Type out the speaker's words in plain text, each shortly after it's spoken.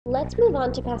let's move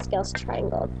on to Pascal's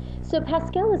triangle. So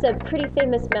Pascal was a pretty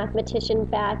famous mathematician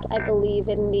back, I believe,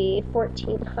 in the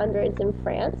 1400s in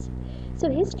France. So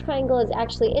his triangle is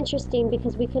actually interesting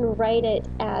because we can write it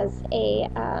as a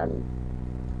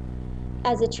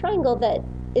triangle that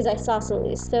is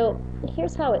isosceles. So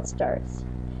here's how it starts.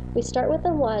 We start with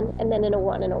a 1 and then a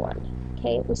 1 and a 1.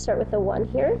 Okay, we start with a 1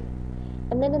 here,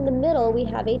 and then in the middle we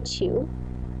have a 2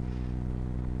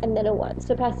 and then a 1.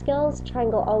 So Pascal's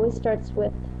triangle always starts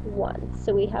with 1.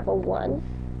 So we have a 1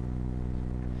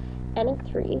 and a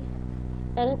 3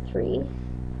 and a 3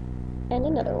 and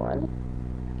another 1.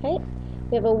 Okay,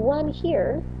 we have a 1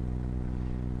 here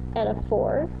and a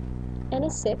 4 and a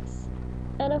 6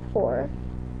 and a 4,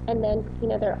 and then, you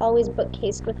know, they're always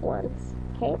bookcased with 1s.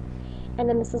 Okay, and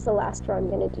then this is the last row I'm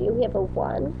going to do. We have a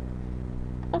 1,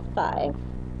 a 5,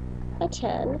 a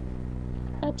 10,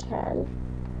 a 10,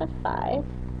 a 5,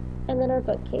 and then our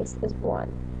bookcase is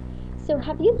 1. So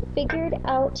have you figured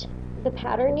out the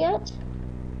pattern yet?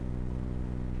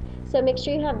 So make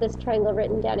sure you have this triangle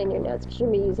written down in your notes because you're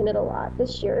going to be using it a lot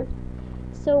this year.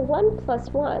 So 1 plus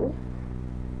 1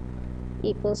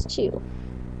 equals 2.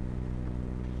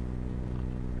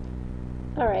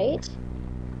 All right.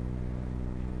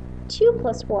 2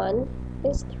 plus 1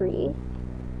 is 3,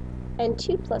 and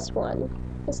 2 plus 1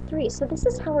 is 3. So this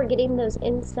is how we're getting those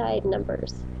inside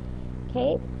numbers.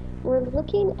 Okay, we're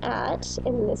looking at,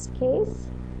 in this case,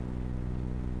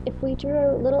 if we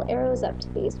drew little arrows up to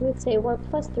these, we would say 1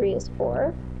 plus 3 is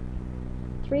 4,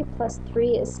 3 plus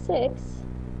 3 is 6,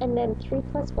 and then 3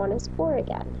 plus 1 is 4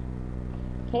 again.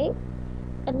 Okay,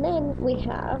 and then we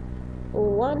have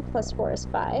 1 plus 4 is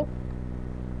 5,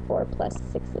 4 plus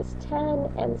 6 is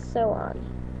 10, and so on.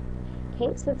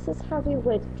 Okay, so this is how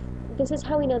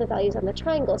we know the values on the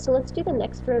triangle. So let's do the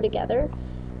next row together.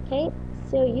 Okay,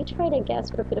 so you try to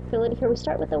guess. We're going to fill in here. We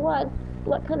start with a 1.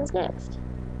 What comes next?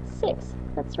 6.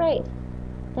 That's right.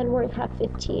 Then we have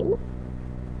 15,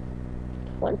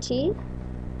 20,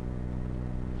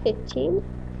 15,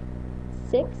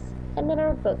 6, and then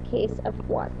our bookcase of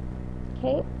 1.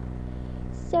 Okay,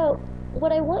 so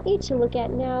what I want you to look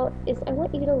at now is I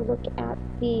want you to look at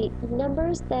the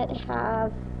numbers that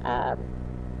have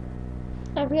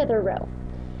every other row.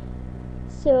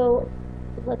 So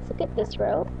let's look at this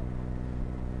row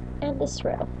and this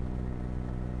row.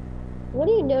 What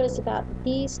do you notice about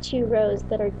these two rows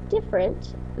that are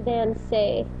different than,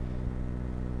 say,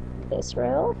 this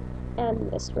row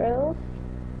and this row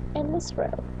and this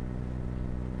row?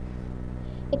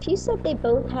 If you said they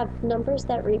both have numbers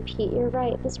that repeat, you're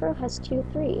right. This row has 2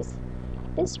 3s.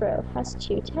 This row has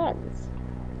 2 10s.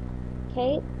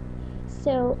 Okay?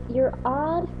 So your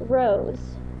odd rows,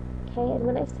 okay, and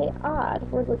when I say odd,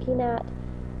 we're looking at,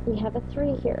 we have a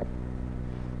 3 here.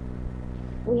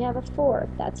 We have a 4,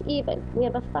 that's even. We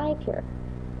have a 5 here.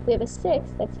 We have a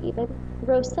 6, that's even.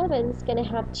 Row 7 is going to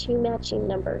have 2 matching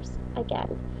numbers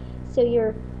again. So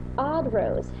your odd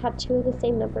rows have 2 of the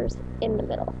same numbers in the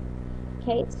middle.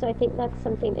 Okay, so I think that's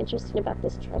something interesting about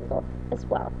this triangle as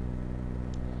well.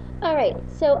 All right,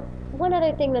 so one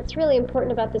other thing that's really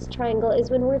important about this triangle is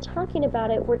when we're talking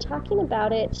about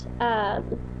it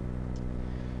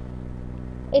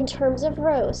in terms of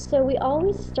rows. So we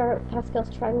always start Pascal's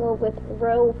triangle with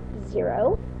row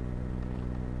 0,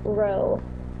 row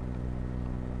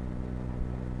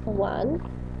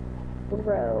 1,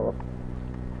 row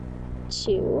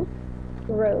 2,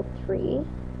 row 3,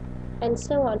 and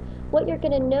so on. What you're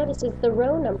going to notice is the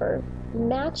row number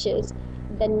matches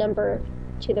the number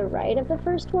to the right of the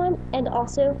first one and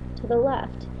also to the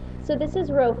left. So this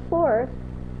is row 4.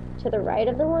 To the right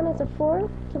of the one is a 4,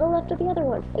 to the left of the other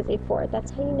one is a 4.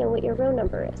 That's how you know what your row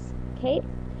number is. Okay?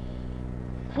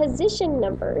 Position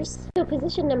numbers. So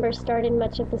position numbers start in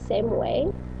much of the same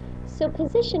way. So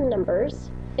position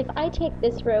numbers, if I take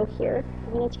this row here,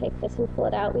 I'm going to take this and pull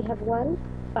it out. We have 1,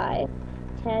 5,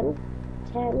 10,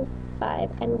 10,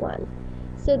 5, and 1.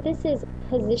 So this is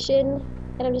position,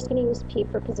 and I'm just going to use P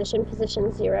for position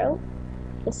 0.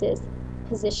 This is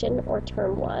position or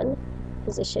term 1,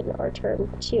 position or term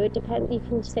 2. It depends, you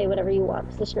can say whatever you want,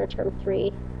 position or term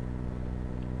 3,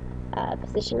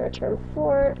 position or term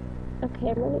 4.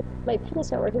 Okay, my pen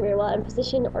is not working very well, and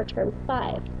position or term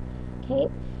 5. Okay,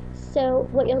 so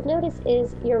what you'll notice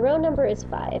is your row number is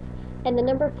 5, and the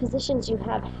number of positions you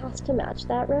have has to match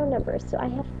that row number. So I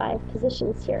have 5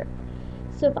 positions here.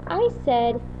 So if I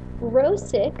said row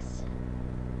 6,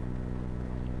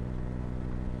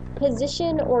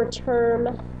 position or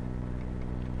term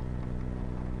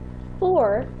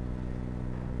 4,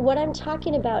 what I'm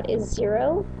talking about is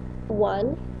 0,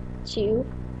 1, 2,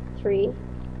 3,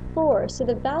 4. So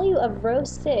the value of row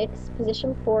 6,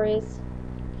 position 4, is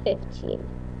 15.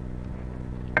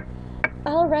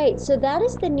 All right, so that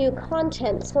is the new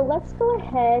content. So let's go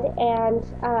ahead and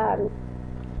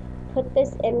put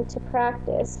this into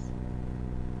practice.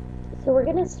 So we're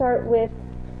going to start with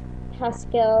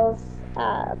Pascal's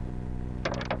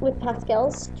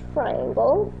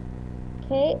triangle.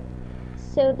 Okay,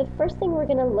 so the first thing we're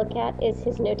going to look at is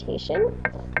his notation.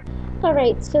 All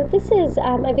right, so this is,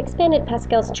 I've expanded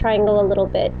Pascal's triangle a little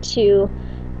bit to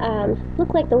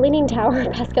look like the Leaning Tower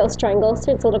of Pascal's triangle,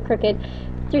 so it's a little crooked,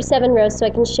 through 7 rows so I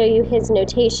can show you his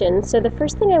notation. So the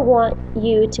first thing I want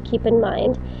you to keep in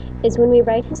mind is when we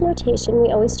write his notation,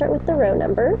 we always start with the row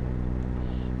number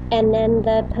and then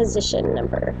the position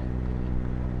number.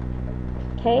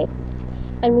 Okay,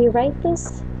 and we write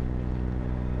this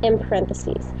in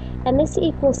parentheses, and this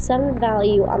equals some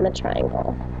value on the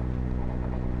triangle.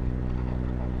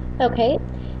 Okay,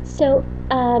 so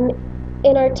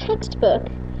in our textbook,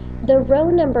 the row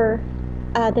number,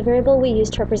 the variable we use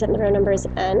to represent the row number is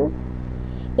n.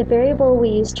 The variable we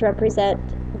use to represent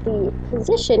the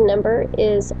position number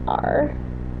is r.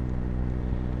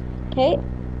 Okay,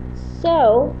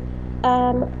 so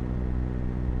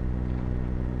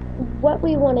what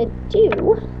we want to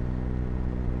do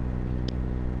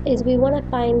is we want to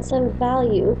find some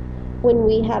value when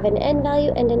we have an n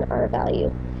value and an r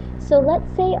value. So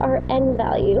let's say our n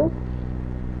value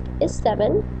is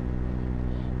 7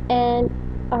 and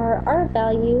our r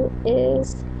value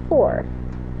is 4.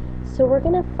 So we're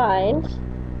going to find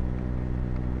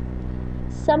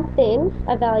something,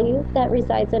 a value that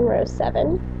resides in row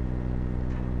 7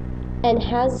 and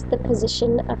has the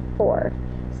position of 4.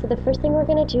 So the first thing we're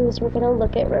going to do is we're going to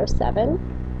look at row 7.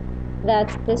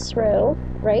 That's this row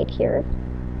right here.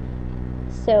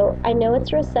 So I know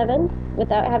it's row 7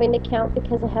 without having to count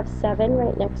because I have 7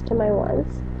 right next to my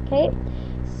 1s. Okay,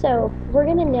 so we're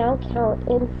going to now count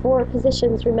in 4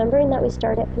 positions, remembering that we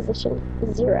start at position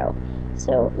 0.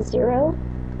 So 0,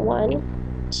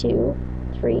 1, 2,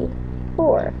 3,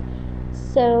 4.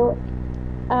 So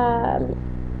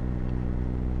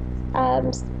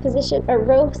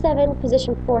row 7,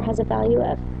 position 4 has a value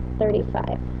of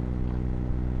 35.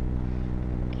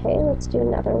 Okay, let's do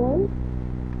another one.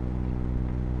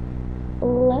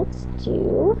 Let's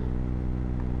do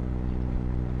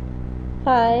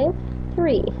 5,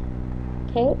 3.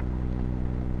 Okay,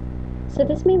 so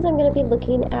this means I'm going to be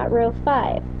looking at row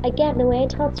 5. Again, the way I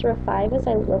tell it's row 5 is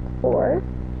I look for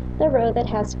the row that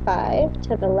has 5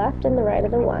 to the left and the right of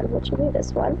the 1, which will be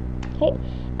this one. Okay,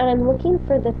 and I'm looking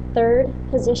for the 3rd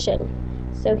position.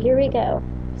 So here we go.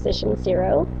 Position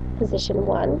 0, position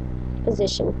 1,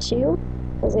 position 2,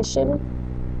 position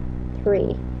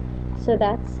 3. So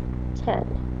that's 10.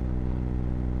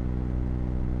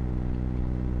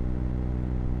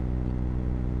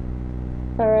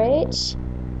 All right.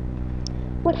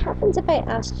 What happens if I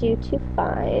asked you to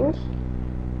find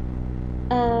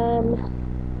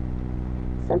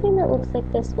something that looks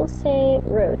like this? We'll say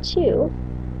row 2,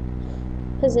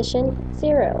 position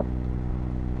 0,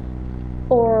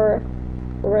 or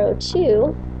row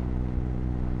 2,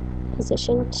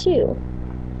 position 2.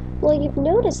 Well, you've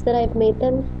noticed that I've made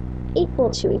them equal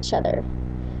to each other.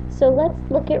 So let's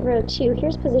look at row 2.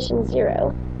 Here's position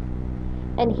 0,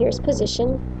 and here's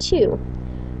position 2.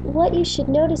 What you should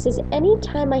notice is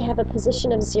anytime I have a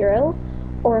position of 0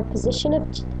 or a position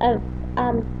of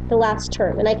the last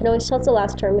term, and I can always tell it's the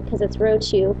last term because it's row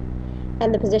 2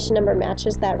 and the position number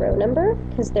matches that row number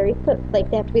because they're equal, like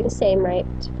they have to be the same, right,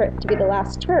 for it to be the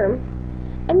last term,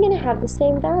 I'm going to have the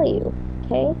same value,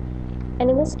 okay? And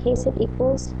in this case it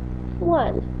equals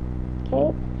 1,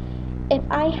 okay? If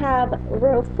I have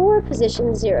row 4,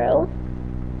 position 0,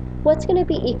 what's going to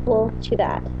be equal to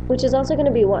that, which is also going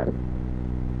to be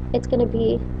 1? It's going to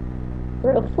be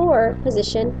row 4,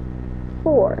 position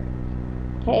 4,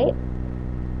 okay?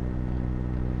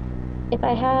 If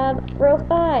I have row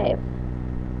 5,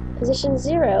 position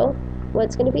 0,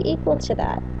 what's going to be equal to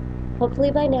that?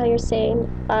 Hopefully by now you're saying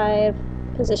 5,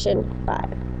 position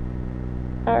 5.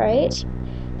 All right?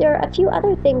 There are a few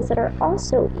other things that are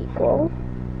also equal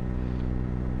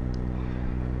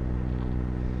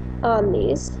on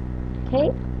these,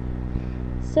 okay?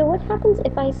 So what happens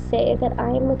if I say that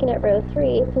I'm looking at row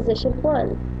 3, position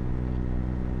 1?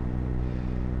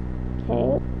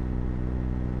 Okay?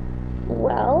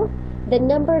 Well, the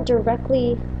number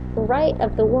directly right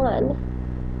of the 1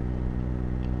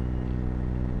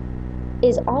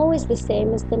 is always the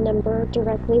same as the number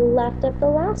directly left of the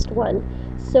last one.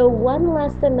 So 1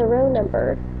 less than the row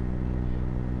number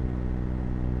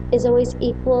is always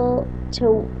equal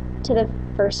to the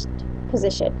first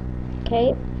position,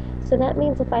 okay? So that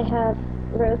means if I have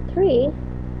row 3,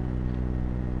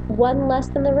 1 less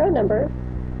than the row number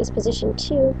is position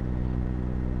 2,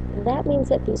 that means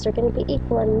that these are going to be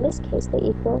equal, and in this case they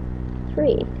equal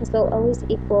 3, because they'll always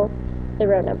equal the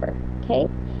row number, okay?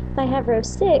 If I have row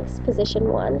 6,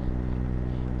 position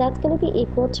 1, that's going to be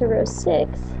equal to row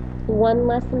 6, 1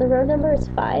 less than the row number is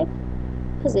 5,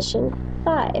 position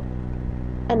 5,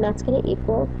 and that's going to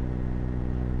equal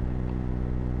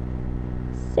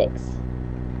 6.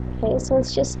 Okay, so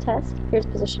let's just test. Here's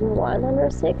position 1 on row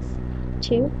 6,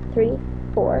 2, 3,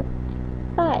 4,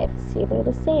 5. See, they're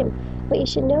the same. What you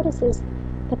should notice is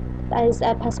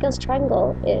Pascal's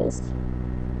triangle is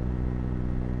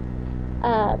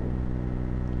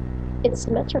it's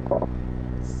symmetrical.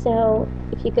 So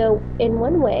if you go in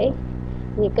one way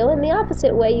and you go in the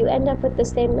opposite way, you end up with the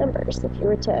same numbers if you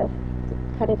were to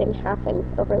cut it in half and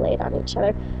overlay it on each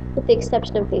other, with the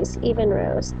exception of these even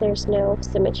rows. There's no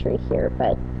symmetry here,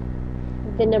 but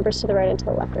the numbers to the right and to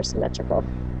the left are symmetrical.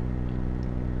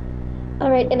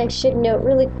 Alright, and I should note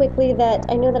really quickly that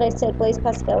I know that I said Blaise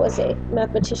Pascal was a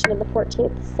mathematician in the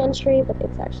 14th century, but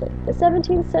it's actually the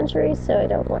 17th century, so I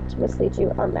don't want to mislead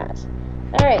you on that.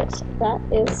 Alright, that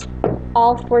is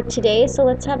all for today, so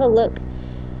let's have a look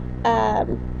back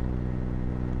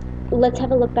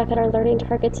at our learning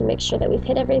targets and make sure that we've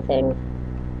hit everything.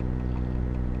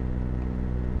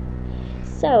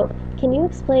 So, can you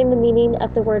explain the meaning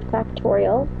of the word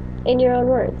factorial in your own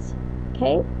words?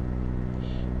 Okay?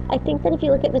 I think that if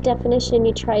you look at the definition and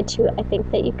you tried to, I think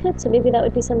that you could, so maybe that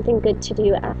would be something good to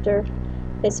do after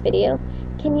this video.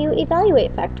 Can you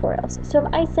evaluate factorials? So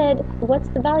if I said, what's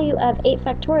the value of 8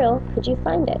 factorial, could you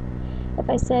find it? If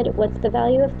I said, what's the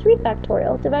value of 3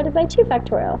 factorial divided by 2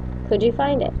 factorial, could you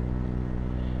find it?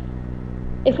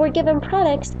 If we're given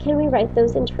products, can we write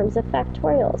those in terms of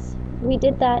factorials? We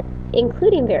did that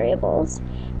including variables,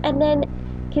 and then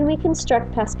can we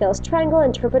construct Pascal's triangle,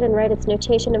 interpret and write its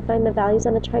notation, and find the values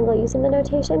on the triangle using the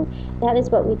notation? That is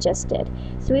what we just did.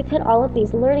 So we've hit all of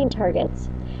these learning targets.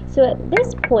 So at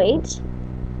this point,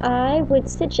 I would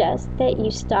suggest that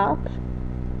you stop.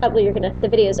 Well, the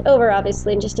video is over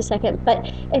obviously in just a second,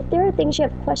 but if there are things you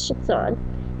have questions on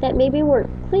that maybe weren't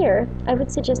clear, I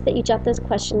would suggest that you jot those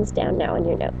questions down now in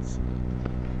your notes.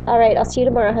 Alright, I'll see you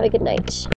tomorrow. Have a good night.